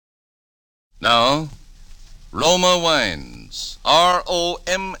Now, Roma Wines,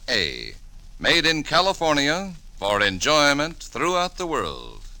 R-O-M-A, made in California for enjoyment throughout the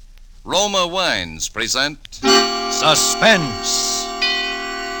world. Roma Wines present Suspense.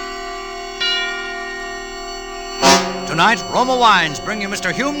 Tonight, Roma Wines bring you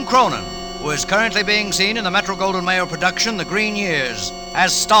Mr. Hume Cronin, who is currently being seen in the Metro-Goldwyn-Mayer production The Green Years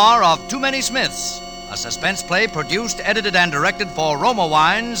as star of Too Many Smiths, a suspense play produced, edited, and directed for Roma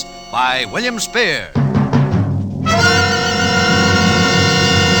Wines by William Spear.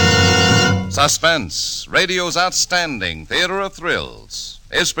 Suspense, radio's outstanding theater of thrills,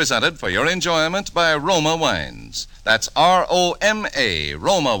 is presented for your enjoyment by Roma Wines. That's R-O-M-A,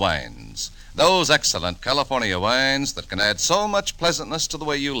 Roma Wines. Those excellent California wines that can add so much pleasantness to the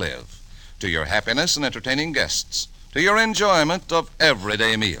way you live, to your happiness in entertaining guests, to your enjoyment of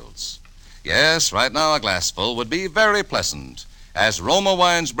everyday meals. Yes, right now a glassful would be very pleasant, as Roma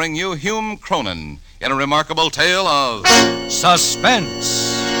Wines bring you Hume Cronin in a remarkable tale of Suspense.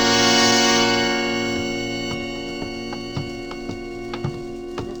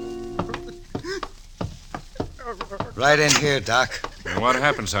 Right in here, Doc. What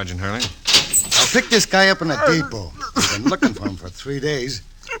happened, Sergeant Hurley? I picked this guy up in a depot. We've been looking for him for 3 days.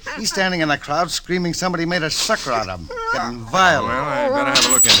 He's standing in the crowd screaming somebody made a sucker out of him, getting violent. Well, I better have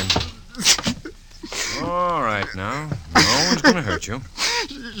a look at him. All right, now. No one's going to hurt you.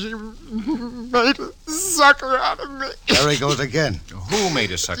 She made a sucker out of me. There he goes again. Who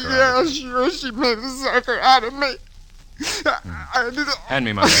made a sucker out of you? Yeah, sure, she made a sucker out of me. Hand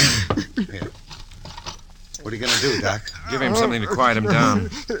me my bag. Here. What are you going to do, Doc? Give him something to quiet him down.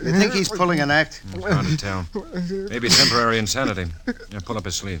 You think he's pulling an act? It's hard to tell. Maybe temporary insanity. Now, pull up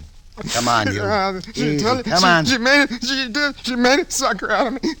his sleeve. Come on, you. Easy, come on. She made a sucker out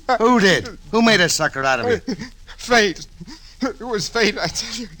of me. Who did? Who made a sucker out of you? Fate. It was fate, I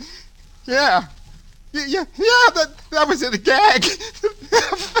tell you. Yeah, that was it, a gag.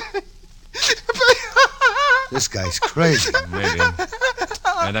 This guy's crazy. Maybe.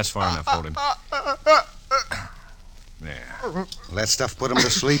 That's far enough. Hold him. There. Will that stuff put him to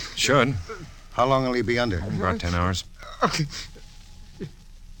sleep? Should. How long will he be under? About 10 hours. Okay.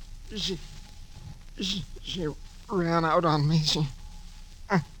 She ran out on me. She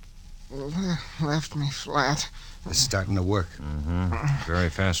left me flat. It's starting to work. Mm-hmm. Very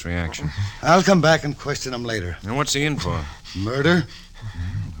fast reaction. I'll come back and question him later. And what's he in for? Murder?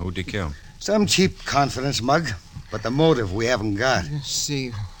 Who'd he kill? Some cheap confidence mug, but the motive we haven't got. You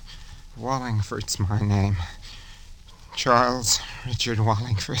see, Wallingford's my name. Charles Richard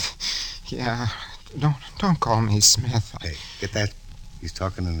Wallingford. Yeah, don't call me Smith. Hey, get that? He's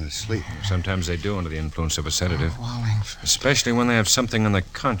talking in his sleep. Sometimes they do under the influence of a sedative. Wallingford. Especially when they have something on their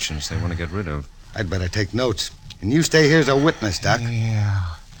conscience they want to get rid of. I'd better take notes. And you stay here as a witness, Doc.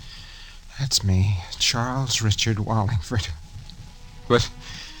 Yeah, that's me, Charles Richard Wallingford. But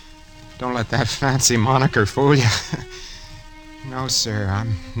don't let that fancy moniker fool you. No, sir,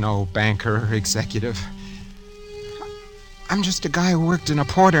 I'm no banker or executive. I'm just a guy who worked in a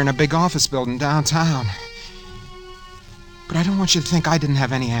porter in a big office building downtown. But I don't want you to think I didn't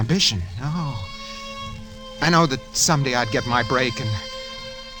have any ambition. No. I know that someday I'd get my break, and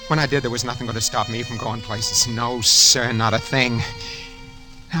when I did, there was nothing going to stop me from going places. No, sir, not a thing.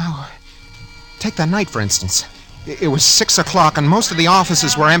 Now, take that night, for instance. It was 6 o'clock, and most of the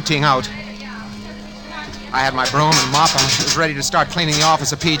offices were emptying out. I had my broom and mop, and I was ready to start cleaning the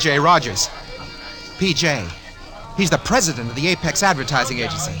office of P.J. Rogers. P.J., he's the president of the Apex Advertising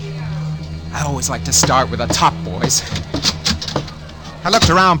Agency. I always like to start with the top boys. I looked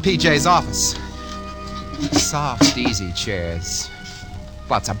around P.J.'s office. Soft, easy chairs.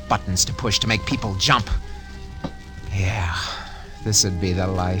 Lots of buttons to push to make people jump. Yeah, this would be the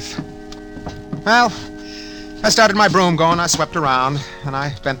life. Well, I started my broom going, I swept around, and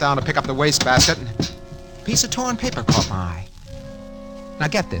I bent down to pick up the wastebasket, and a piece of torn paper caught my eye. Now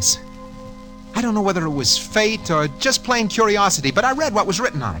get this. I don't know whether it was fate or just plain curiosity, but I read what was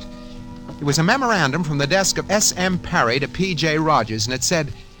written on it. It was a memorandum from the desk of S.M. Parry to P.J. Rogers, and it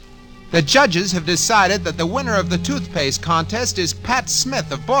said, "The judges have decided that the winner of the toothpaste contest is Pat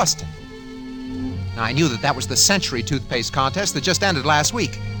Smith of Boston." Now, I knew that was the Century toothpaste contest that just ended last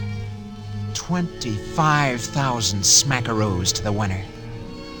week. 25,000 smackaroos to the winner.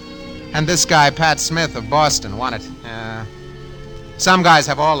 And this guy, Pat Smith of Boston, won it. Some guys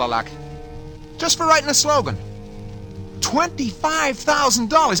have all the luck. Just for writing a slogan.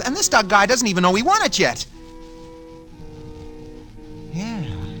 $25,000, and this guy doesn't even know he won it yet. Yeah.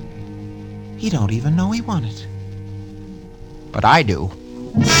 He don't even know he won it. But I do.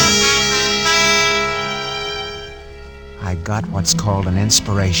 I got what's called an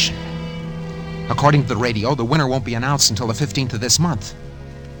inspiration. According to the radio, the winner won't be announced until the 15th of this month.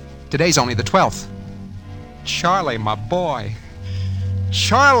 Today's only the 12th. Charlie, my boy.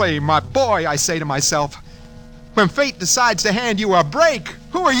 Charlie, my boy, I say to myself. When fate decides to hand you a break,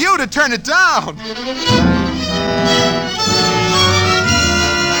 who are you to turn it down?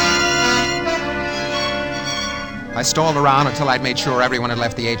 I stalled around until I'd made sure everyone had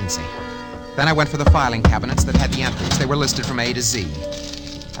left the agency. Then I went for the filing cabinets that had the entries. They were listed from A to Z.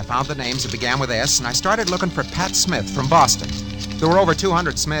 I found the names that began with S, and I started looking for Pat Smith from Boston. There were over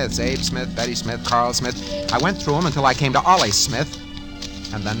 200 Smiths, Abe Smith, Betty Smith, Carl Smith. I went through them until I came to Ollie Smith,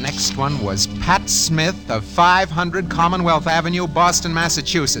 and the next one was Pat Smith of 500 Commonwealth Avenue, Boston,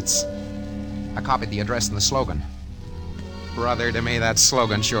 Massachusetts. I copied the address and the slogan. Brother, to me, that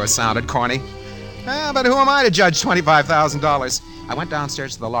slogan sure sounded corny. But who am I to judge $25,000? I went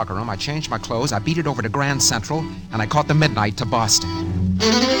downstairs to the locker room, I changed my clothes, I beat it over to Grand Central, and I caught the midnight to Boston.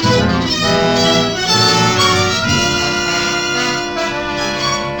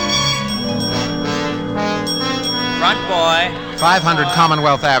 Front boy. 500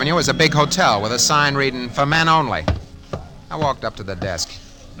 Commonwealth Avenue is a big hotel with a sign reading, "For men only." I walked up to the desk.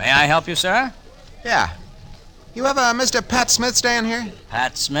 May I help you, sir? Yeah. You have a Mr. Pat Smith staying here?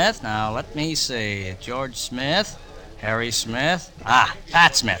 Pat Smith? Now, let me see. George Smith, Harry Smith.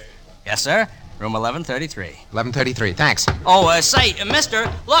 Pat Smith. Yes, sir. Room 1133. 1133, thanks. Oh, say, mister,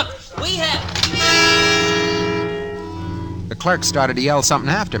 look, we have... The clerk started to yell something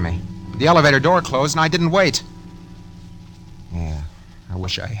after me. The elevator door closed and I didn't wait. Yeah, I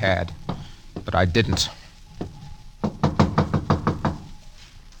wish I had, but I didn't.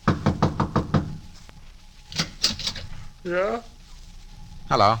 Yeah?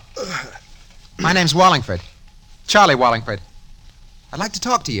 Hello. My name's Wallingford. Charlie Wallingford. I'd like to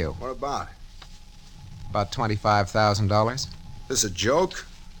talk to you. What about? About $25,000. This a joke?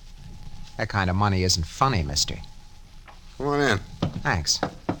 That kind of money isn't funny, mister. Come on in. Thanks.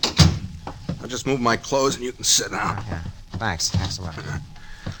 I'll just move my clothes and you can sit down. Yeah, thanks. Thanks a lot.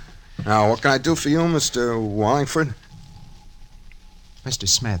 Now, what can I do for you, Mr. Wallingford? Mr.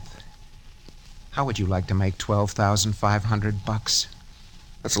 Smith, how would you like to make $12,500?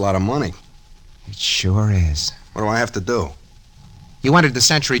 That's a lot of money. It sure is. What do I have to do? You entered the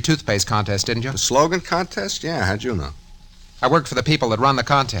Century Toothpaste contest, didn't you? The slogan contest? Yeah, how'd you know? I worked for the people that run the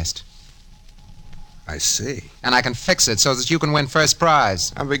contest. I see. And I can fix it so that you can win first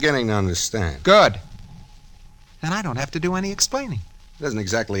prize. I'm beginning to understand. Good. Then I don't have to do any explaining. It isn't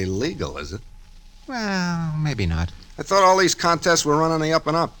exactly illegal, is it? Well, maybe not. I thought all these contests were run on the up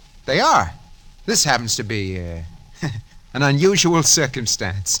and up. They are. This happens to be an unusual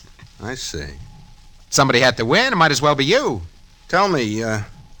circumstance. I see. Somebody had to win. It might as well be you. Tell me,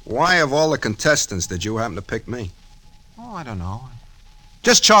 why of all the contestants did you happen to pick me? Oh, I don't know.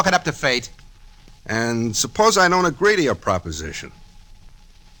 Just chalk it up to fate. And suppose I don't agree to your proposition.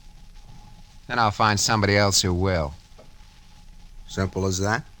 Then I'll find somebody else who will. Simple as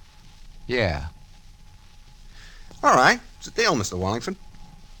that? Yeah. All right. It's a deal, Mr. Wallingford.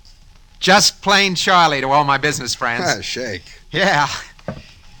 Just plain Charlie to all my business friends. Shake. Yeah.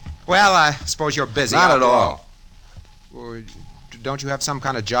 Well, I suppose you're busy. Not at all. Well, don't you have some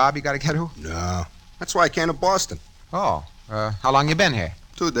kind of job you got to get to? No. That's why I came to Boston. Oh. How long you been here?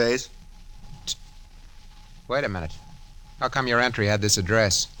 2 days. Wait a minute. How come your entry had this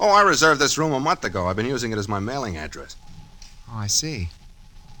address? Oh, I reserved this room a month ago. I've been using it as my mailing address. Oh, I see.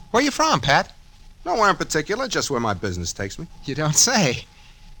 Where you from, Pat? Nowhere in particular, just where my business takes me. You don't say.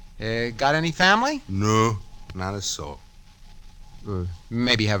 Got any family? No, not a soul.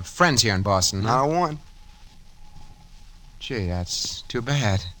 Maybe have friends here in Boston. Not a one. Gee, that's too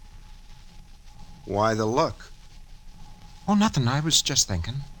bad. Why the look? Oh, nothing. I was just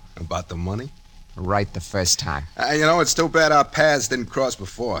thinking. About the money? Right the first time. You know, it's too bad our paths didn't cross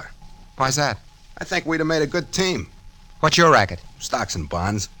before. Why's that? I think we'd have made a good team. What's your racket? Stocks and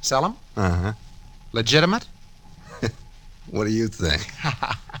bonds. Sell 'em? Uh-huh. Legitimate? What do you think?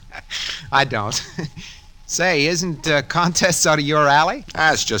 I don't. Say, isn't contests out of your alley?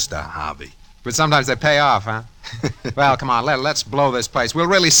 That's just a hobby. But sometimes they pay off, huh? Well, come on, let's blow this place. We'll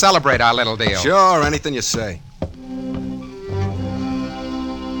really celebrate our little deal. Sure, anything you say.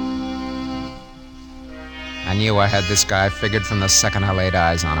 I knew I had this guy figured from the second I laid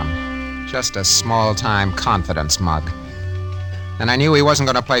eyes on him. Just a small-time confidence mug. And I knew he wasn't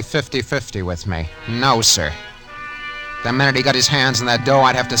going to play 50-50 with me. No, sir. The minute he got his hands on that dough,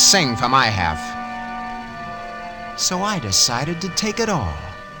 I'd have to sing for my half. So I decided to take it all.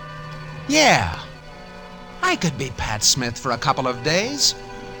 Yeah, I could be Pat Smith for a couple of days.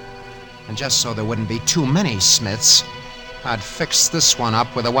 And just so there wouldn't be too many Smiths, I'd fix this one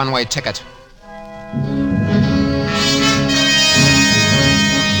up with a one-way ticket.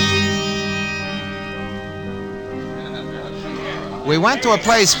 We went to a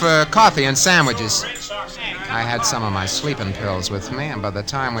place for coffee and sandwiches. I had some of my sleeping pills with me, and by the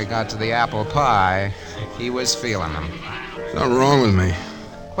time we got to the apple pie, he was feeling them. Something wrong with me.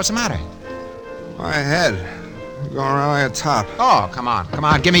 What's the matter? My head. Going around like a top. Oh, come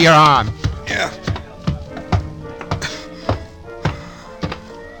on, give me your arm. Yeah.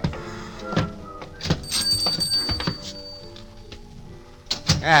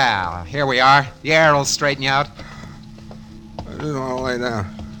 Yeah, here we are. The air will straighten you out. I just want to lay down.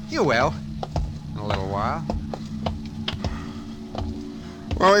 You will. In a little while.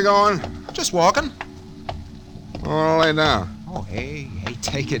 Where are we going? Just walking. I want to lay down. Oh, hey,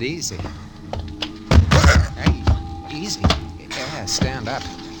 take it easy. Hey, easy. Yeah, stand up.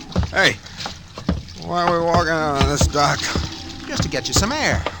 Hey, why are we walking out on this dock? Just to get you some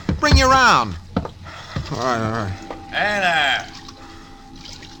air. Bring you around. All right. Hey there.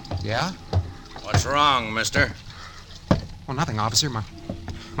 Yeah? What's wrong, mister? Well, nothing, officer.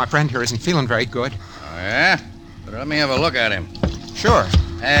 My friend here isn't feeling very good. Oh, yeah? But let me have a look at him. Sure.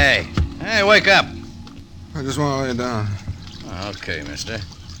 Hey, wake up. I just want to lay down. Okay, mister.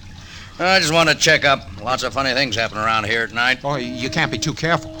 I just want to check up. Lots of funny things happen around here at night. Oh, you can't be too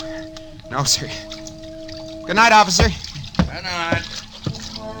careful. No, sir. Good night, officer. Good night.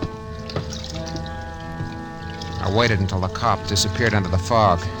 I waited until the cop disappeared into the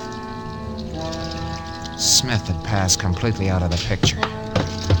fog. Smith had passed completely out of the picture.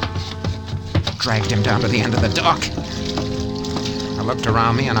 Dragged him down to the end of the dock. I looked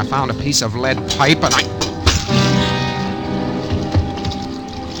around me and I found a piece of lead pipe and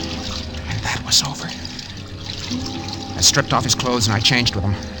that was over. I stripped off his clothes and I changed with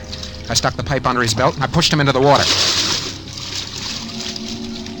him. I stuck the pipe under his belt and I pushed him into the water.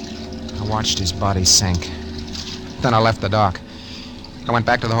 I watched his body sink. Then I left the dock. I went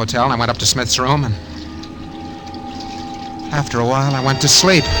back to the hotel and I went up to Smith's room and after a while I went to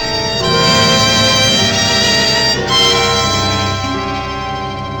sleep.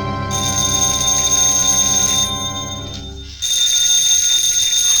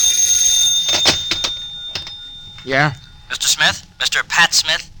 Yeah? Mr. Smith? Mr. Pat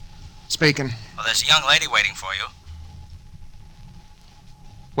Smith? Speaking. Well, there's a young lady waiting for you.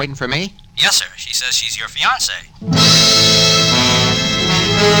 Waiting for me? Yes, sir. She says she's your fiancée.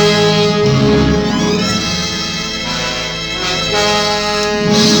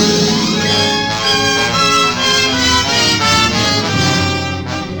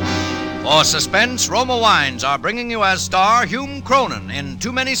 For Suspense, Roma Wines are bringing you as star Hume Cronin in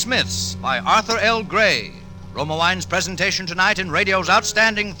Too Many Smiths by Arthur L. Gray. Roma Wines' presentation tonight in radio's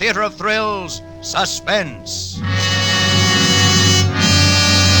outstanding theater of thrills, Suspense.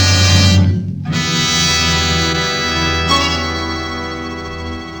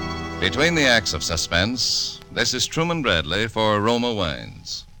 Between the acts of Suspense, this is Truman Bradley for Roma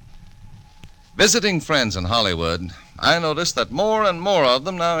Wines. Visiting friends in Hollywood, I noticed that more and more of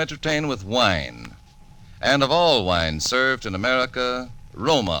them now entertain with wine. And of all wines served in America,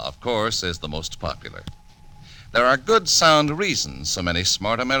 Roma, of course, is the most popular. There are good, sound reasons so many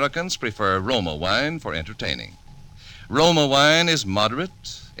smart Americans prefer Roma wine for entertaining. Roma wine is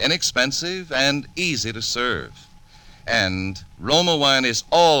moderate, inexpensive, and easy to serve. And Roma wine is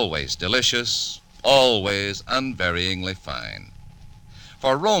always delicious, always unvaryingly fine.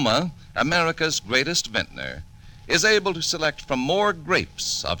 For Roma, America's greatest vintner, is able to select from more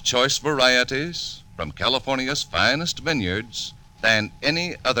grapes of choice varieties from California's finest vineyards than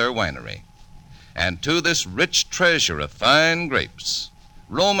any other winery. And to this rich treasure of fine grapes,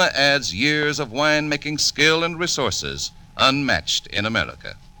 Roma adds years of winemaking skill and resources unmatched in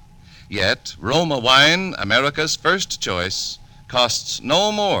America. Yet, Roma wine, America's first choice, costs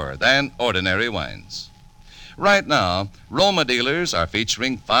no more than ordinary wines. Right now, Roma dealers are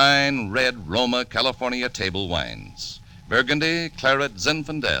featuring fine red Roma California table wines, Burgundy, Claret,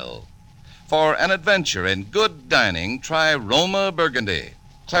 Zinfandel. For an adventure in good dining, try Roma Burgundy,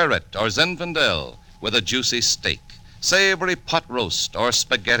 Claret, or Zinfandel with a juicy steak, savory pot roast, or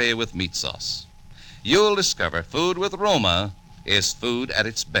spaghetti with meat sauce. You'll discover food with Roma is food at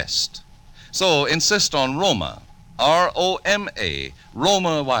its best. So insist on Roma, R-O-M-A,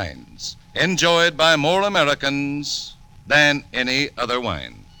 Roma wines, enjoyed by more Americans than any other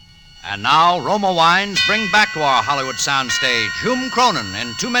wine. And now, Roma Wines bring back to our Hollywood soundstage Hume Cronin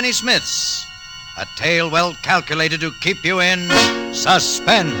in Too Many Smiths, a tale well calculated to keep you in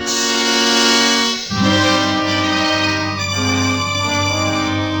suspense.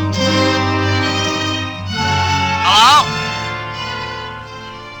 Hello?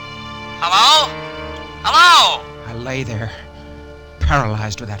 Hello? Hello? I lay there,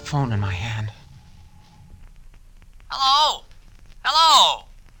 paralyzed with that phone in my hand. Hello? Hello?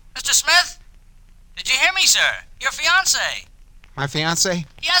 Mr. Smith? Did you hear me, sir? Your fiancée. My fiancée?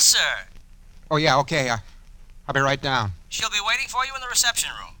 Yes, sir. Oh, yeah, okay. I'll be right down. She'll be waiting for you in the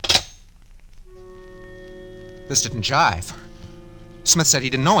reception room. This didn't jive. Smith said he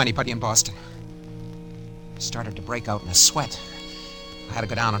didn't know anybody in Boston. I started to break out in a sweat. I had to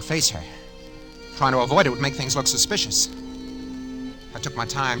go down and face her. Trying to avoid it would make things look suspicious. I took my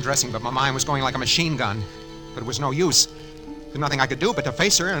time dressing, but my mind was going like a machine gun. But it was no use. There's nothing I could do but to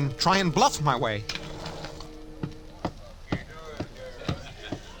face her and try and bluff my way.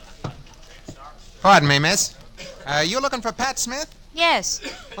 Pardon me, miss. You looking for Pat Smith? Yes.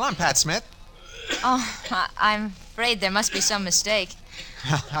 Well, I'm Pat Smith. Oh, I'm afraid there must be some mistake.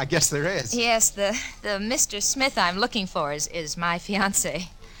 I guess there is. Yes, the Mr. Smith I'm looking for is my fiancé.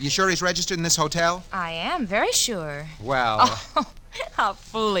 You sure he's registered in this hotel? I am very sure. Well... Oh, how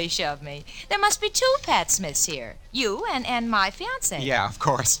foolish of me. There must be two Pat Smiths here. You and my fiancé. Yeah, of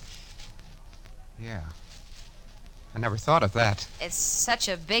course. Yeah. I never thought of that. It's such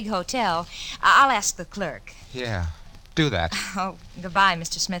a big hotel. I'll ask the clerk. Yeah, do that. Oh, goodbye,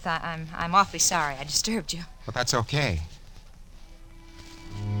 Mr. Smith. I'm awfully sorry I disturbed you. But that's okay.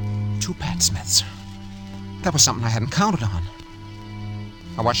 Two Pat Smiths. That was something I hadn't counted on.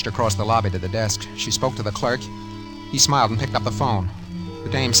 I watched her cross the lobby to the desk. She spoke to the clerk. He smiled and picked up the phone. The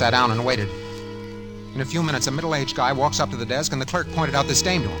dame sat down and waited. In a few minutes, a middle-aged guy walks up to the desk, and the clerk pointed out this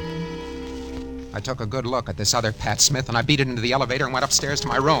dame to him. I took a good look at this other Pat Smith, and I beat it into the elevator and went upstairs to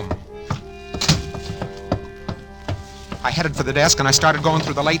my room. I headed for the desk, and I started going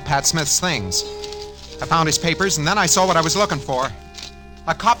through the late Pat Smith's things. I found his papers, and then I saw what I was looking for.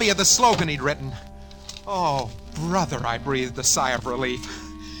 A copy of the slogan he'd written. Oh, brother, I breathed a sigh of relief.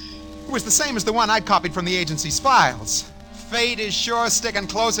 It was the same as the one I'd copied from the agency's files. Fate is sure sticking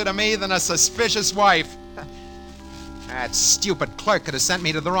closer to me than a suspicious wife. That stupid clerk could have sent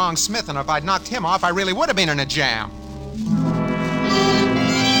me to the wrong Smith, and if I'd knocked him off, I really would have been in a jam.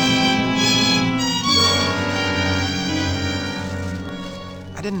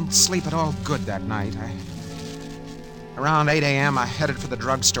 I didn't sleep at all good that night. Around 8 a.m., I headed for the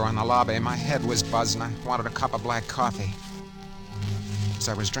drugstore in the lobby. My head was buzzing. I wanted a cup of black coffee. As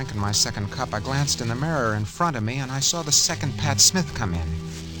I was drinking my second cup, I glanced in the mirror in front of me, and I saw the second Pat Smith come in.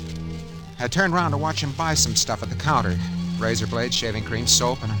 I turned around to watch him buy some stuff at the counter. Razor blades, shaving cream,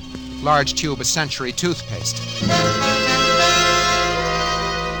 soap, and a large tube of Century toothpaste.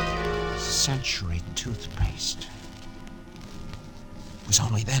 Century toothpaste. It was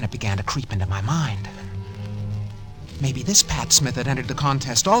only then it began to creep into my mind. Maybe this Pat Smith had entered the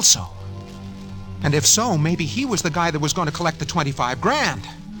contest also. And if so, maybe he was the guy that was going to collect the 25 grand.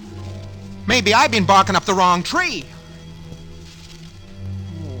 Maybe I'd been barking up the wrong tree.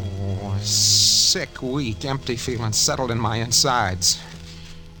 Oh, a sick, weak, empty feeling settled in my insides.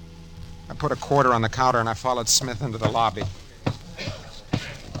 I put a quarter on the counter and I followed Smith into the lobby.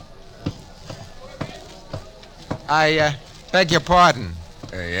 I beg your pardon.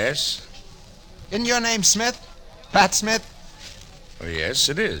 Yes? Isn't your name Smith? Pat Smith? Oh, yes,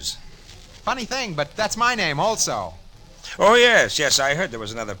 it is. Funny thing, but that's my name also. Oh, yes, I heard there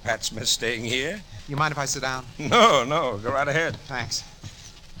was another Pat Smith staying here. You mind if I sit down? No, go right ahead. Thanks.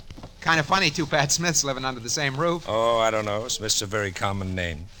 Kind of funny, two Pat Smiths living under the same roof. Oh, I don't know. Smith's a very common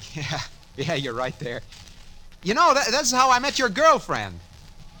name. Yeah, you're right there. You know, that's how I met your girlfriend.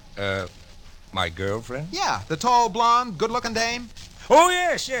 My girlfriend? Yeah, the tall, blonde, good-looking dame. Oh,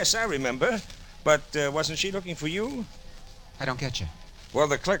 yes, I remember. But wasn't she looking for you? I don't get you. Well,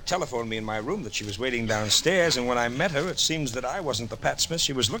 the clerk telephoned me in my room that she was waiting downstairs, and when I met her, it seems that I wasn't the Pat Smith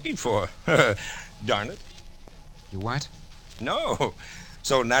she was looking for. Darn it. You what? No.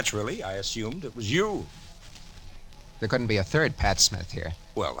 So naturally, I assumed it was you. There couldn't be a third Pat Smith here.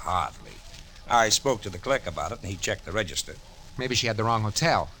 Well, hardly. I spoke to the clerk about it, and he checked the register. Maybe she had the wrong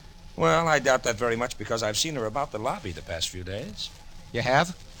hotel. Well, I doubt that very much because I've seen her about the lobby the past few days. You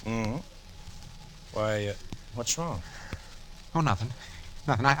have? Mm-hmm. Why, what's wrong? Oh, nothing.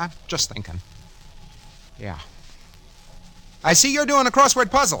 I'm just thinking. Yeah. I see you're doing a crossword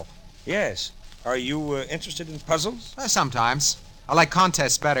puzzle. Yes. Are you interested in puzzles? Sometimes. I like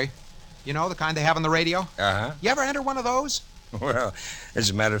contests better. You know, the kind they have on the radio? Uh-huh. You ever enter one of those? Well,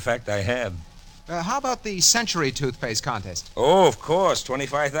 as a matter of fact, I have. How about the Century toothpaste contest? Oh, of course.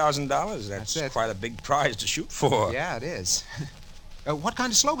 $25,000. That's it. Quite a big prize to shoot for. Yeah, it is. What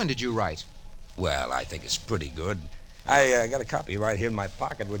kind of slogan did you write? Well, I think it's pretty good. I got a copy right here in my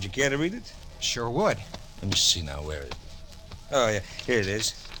pocket. Would you care to read it? Sure would. Let me see now. Where is it? Oh, yeah. Here it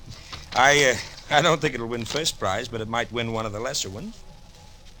is. I don't think it'll win first prize, but it might win one of the lesser ones.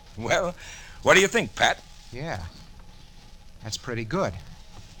 Well, what do you think, Pat? Yeah. That's pretty good.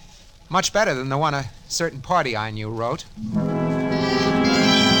 Much better than the one a certain party I knew wrote.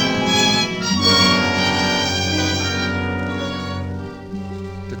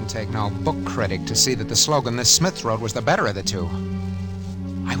 Didn't take no book critic to see that the slogan this Smith wrote was the better of the two.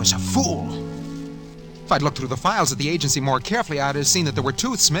 I was a fool. If I'd looked through the files at the agency more carefully, I'd have seen that there were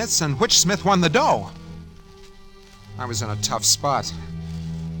two Smiths and which Smith won the dough. I was in a tough spot.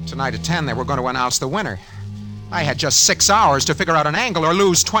 Tonight at 10, they were going to announce the winner. I had just 6 hours to figure out an angle or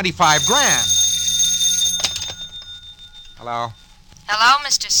lose 25 grand. Hello? Hello,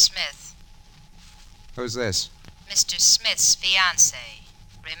 Mr. Smith. Who's this? Mr. Smith's fiancé.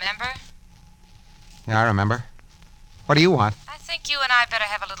 Remember? Yeah, I remember. What do you want? I think you and I better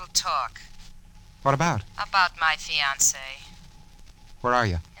have a little talk. What about? About my fiancé. Where are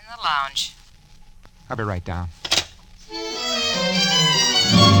you? In the lounge. I'll be right down.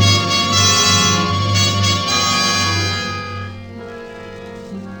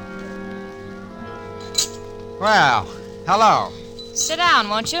 Well, hello. Sit down,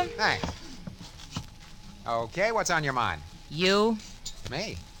 won't you? Thanks. Okay, what's on your mind? You?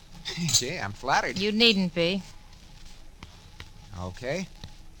 Me? Gee, I'm flattered. You needn't be. Okay.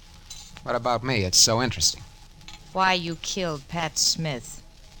 What about me? It's so interesting. Why you killed Pat Smith.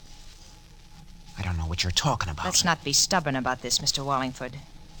 I don't know what you're talking about. Let's not be stubborn about this, Mr. Wallingford.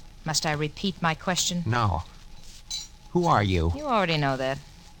 Must I repeat my question? No. Who are you? You already know that.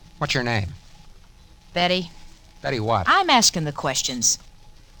 What's your name? Betty. Betty what? I'm asking the questions.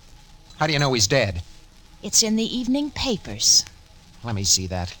 How do you know he's dead? It's in the evening papers. Let me see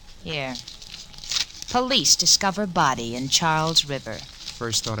that. Here. Police discover body in Charles River.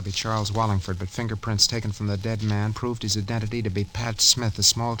 First thought to be Charles Wallingford, but fingerprints taken from the dead man proved his identity to be Pat Smith, a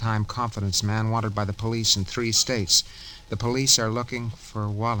small-time confidence man wanted by the police in 3 states. The police are looking for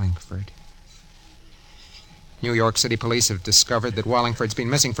Wallingford. New York City police have discovered that Wallingford's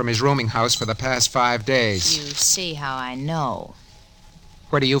been missing from his rooming house for the past 5 days. You see how I know.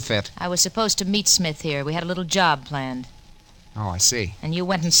 Where do you fit? I was supposed to meet Smith here. We had a little job planned. Oh, I see. And you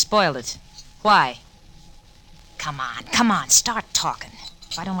went and spoiled it. Why? Come on, start talking.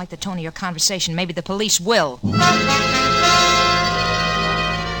 If I don't like the tone of your conversation, maybe the police will. Well,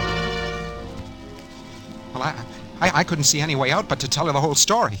 I couldn't see any way out but to tell her the whole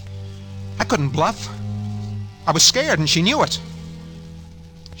story. I couldn't bluff. I was scared, and she knew it.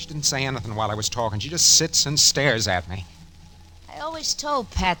 She didn't say anything while I was talking. She just sits and stares at me. I always told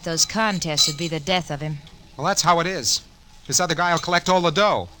Pat those contests would be the death of him. Well, that's how it is. This other guy will collect all the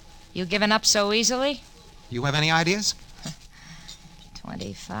dough. You giving up so easily? You have any ideas?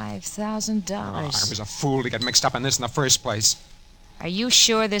 $25,000. I was a fool to get mixed up in this in the first place. Are you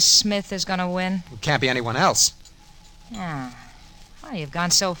sure this Smith is going to win? It can't be anyone else. Ah. Well, you've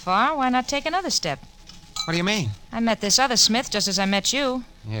gone so far. Why not take another step? What do you mean? I met this other Smith just as I met you.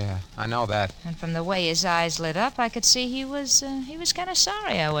 Yeah, I know that. And from the way his eyes lit up, I could see he was kind of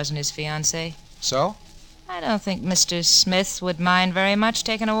sorry I wasn't his fiancée. So? I don't think Mr. Smith would mind very much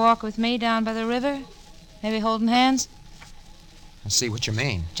taking a walk with me down by the river. Maybe holding hands. I see what you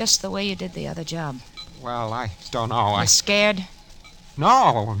mean. Just the way you did the other job. Well, I don't know. You scared?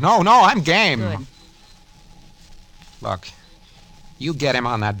 No, I'm game. Good. Look, you get him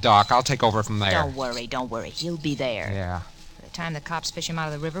on that dock. I'll take over from there. Don't worry. He'll be there. Yeah. By the time the cops fish him out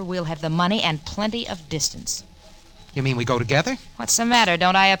of the river, we'll have the money and plenty of distance. You mean we go together? What's the matter?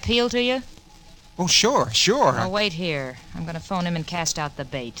 Don't I appeal to you? Oh, sure. Well, wait here. I'm going to phone him and cast out the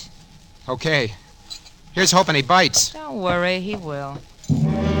bait. Okay. Here's hoping he bites. Don't worry, he will.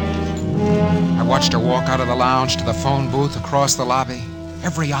 I watched her walk out of the lounge to the phone booth across the lobby.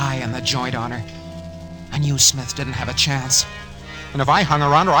 Every eye in the joint on her. I knew Smith didn't have a chance. And if I hung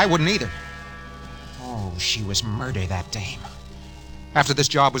around her, I wouldn't either. Oh, she was murder, that dame. After this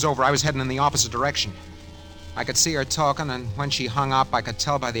job was over, I was heading in the opposite direction. I could see her talking, and when she hung up, I could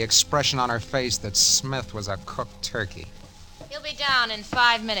tell by the expression on her face that Smith was a cooked turkey. He'll be down in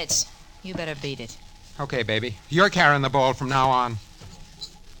 5 minutes. You better beat it. Okay, baby. You're carrying the ball from now on.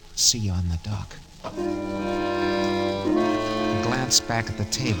 See you on the dock. I glanced back at the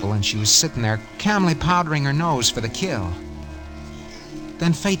table, and she was sitting there, calmly powdering her nose for the kill.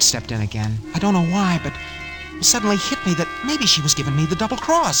 Then fate stepped in again. I don't know why, but it suddenly hit me that maybe she was giving me the double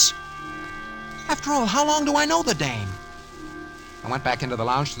cross. After all, how long do I know the dame? I went back into the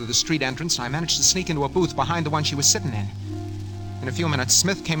lounge through the street entrance, and I managed to sneak into a booth behind the one she was sitting in. In a few minutes,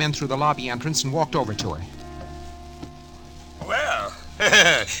 Smith came in through the lobby entrance and walked over to her. Well,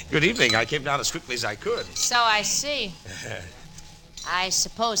 good evening. I came down as quickly as I could. So I see. I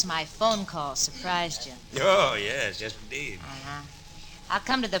suppose my phone call surprised you. Oh, yes, indeed. I'll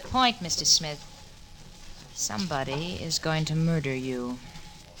come to the point, Mr. Smith. Somebody is going to murder you.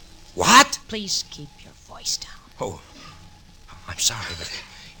 What? Please keep your voice down. Oh, I'm sorry, but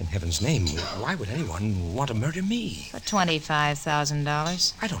in heaven's name, why would anyone want to murder me? For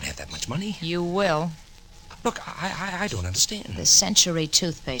 $25,000. I don't have that much money. You will. Look, I don't understand. The Century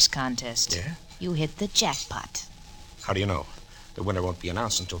Toothpaste Contest. Yeah? You hit the jackpot. How do you know? The winner won't be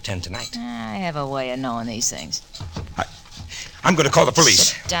announced until 10 tonight. I have a way of knowing these things. I'm going to call the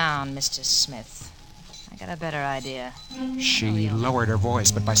police. Sit down, Mr. Smith. I got a better idea. She lowered her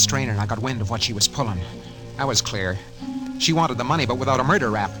voice, but by straining, I got wind of what she was pulling. That was clear. She wanted the money, but without a murder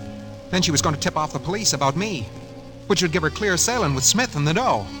rap. Then she was going to tip off the police about me, which would give her clear sailing with Smith and the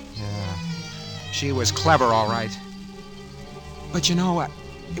dough. Yeah, she was clever, all right. But you know,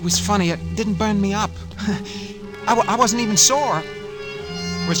 it was funny. It didn't burn me up. I wasn't even sore.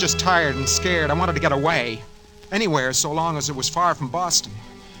 I was just tired and scared. I wanted to get away. Anywhere, so long as it was far from Boston.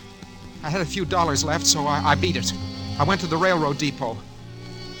 I had a few dollars left, so I beat it. I went to the railroad depot.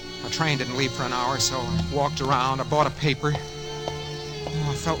 My train didn't leave for an hour, so I walked around. I bought a paper. Oh,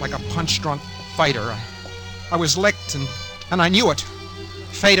 I felt like a punch-drunk fighter. I was licked, and I knew it.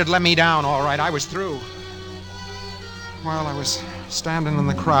 Fate had let me down, all right. I was through. Well, I was standing in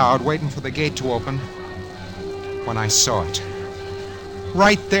the crowd, waiting for the gate to open, when I saw it.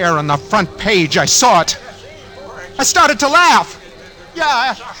 Right there on the front page, I saw it. I started to laugh.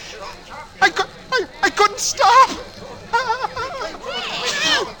 Yeah, I couldn't stop.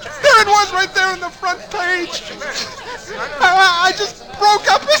 There it was right there on the front page. I just broke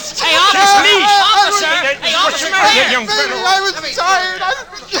up his... Hey, officer! Hey, officer! Hey, young fellow. I was tired.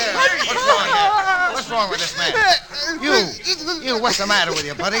 What's wrong with this man? You, what's the matter with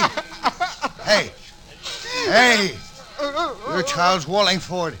you, buddy? Hey, you're Charles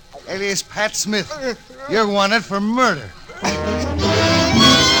Wallingford, alias Pat Smith. You're wanted for murder.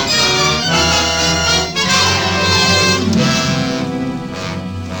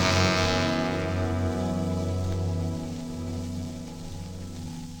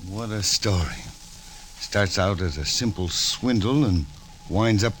 What a story. Starts out as a simple swindle and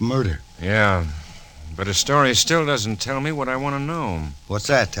winds up murder. Yeah, but his story still doesn't tell me what I want to know. What's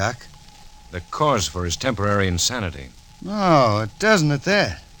that, Doc? The cause for his temporary insanity. No, it doesn't at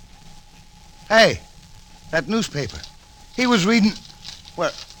that. Hey, that newspaper. He was reading...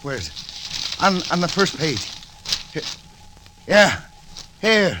 Where is it? On the first page. Here. Yeah,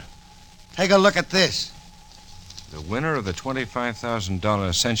 here. Take a look at this. The winner of the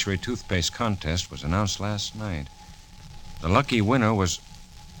 $25,000 Century Toothpaste Contest was announced last night. The lucky winner was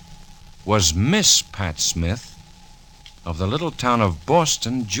Miss Pat Smith of the little town of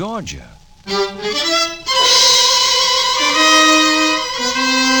Boston, Georgia.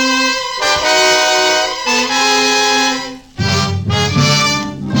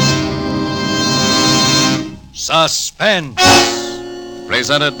 Suspense.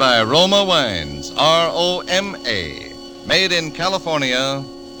 Presented by Roma Wines, R-O-M-A, made in California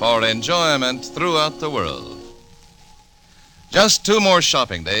for enjoyment throughout the world. Just 2 more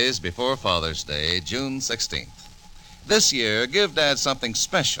shopping days before Father's Day, June 16th. This year, give Dad something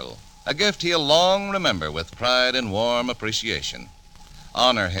special, a gift he'll long remember with pride and warm appreciation.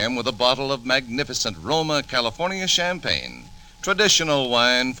 Honor him with a bottle of magnificent Roma California champagne, traditional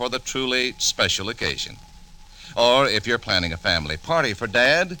wine for the truly special occasion. Or if you're planning a family party for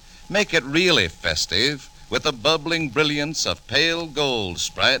Dad, make it really festive with the bubbling brilliance of pale gold,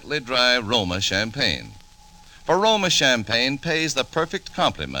 sprightly dry Roma champagne. For Roma champagne pays the perfect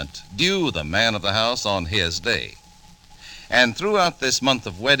compliment due the man of the house on his day. And throughout this month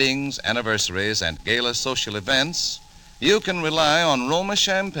of weddings, anniversaries, and gala social events, you can rely on Roma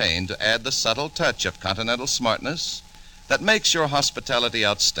champagne to add the subtle touch of continental smartness that makes your hospitality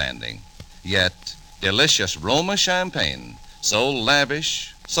outstanding. Yet, delicious Roma champagne, so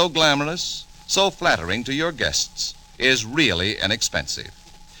lavish, so glamorous, so flattering to your guests, is really inexpensive.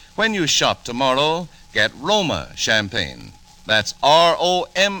 When you shop tomorrow, get Roma champagne. That's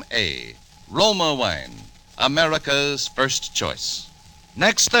R-O-M-A, Roma wine, America's first choice.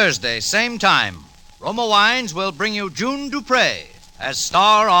 Next Thursday, same time, Roma Wines will bring you June Dupree as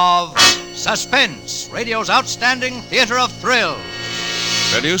star of Suspense, radio's outstanding theater of thrills.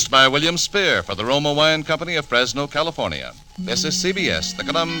 Produced by William Spear for the Roma Wine Company of Fresno, California. This is CBS, the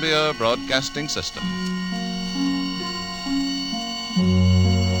Columbia Broadcasting System.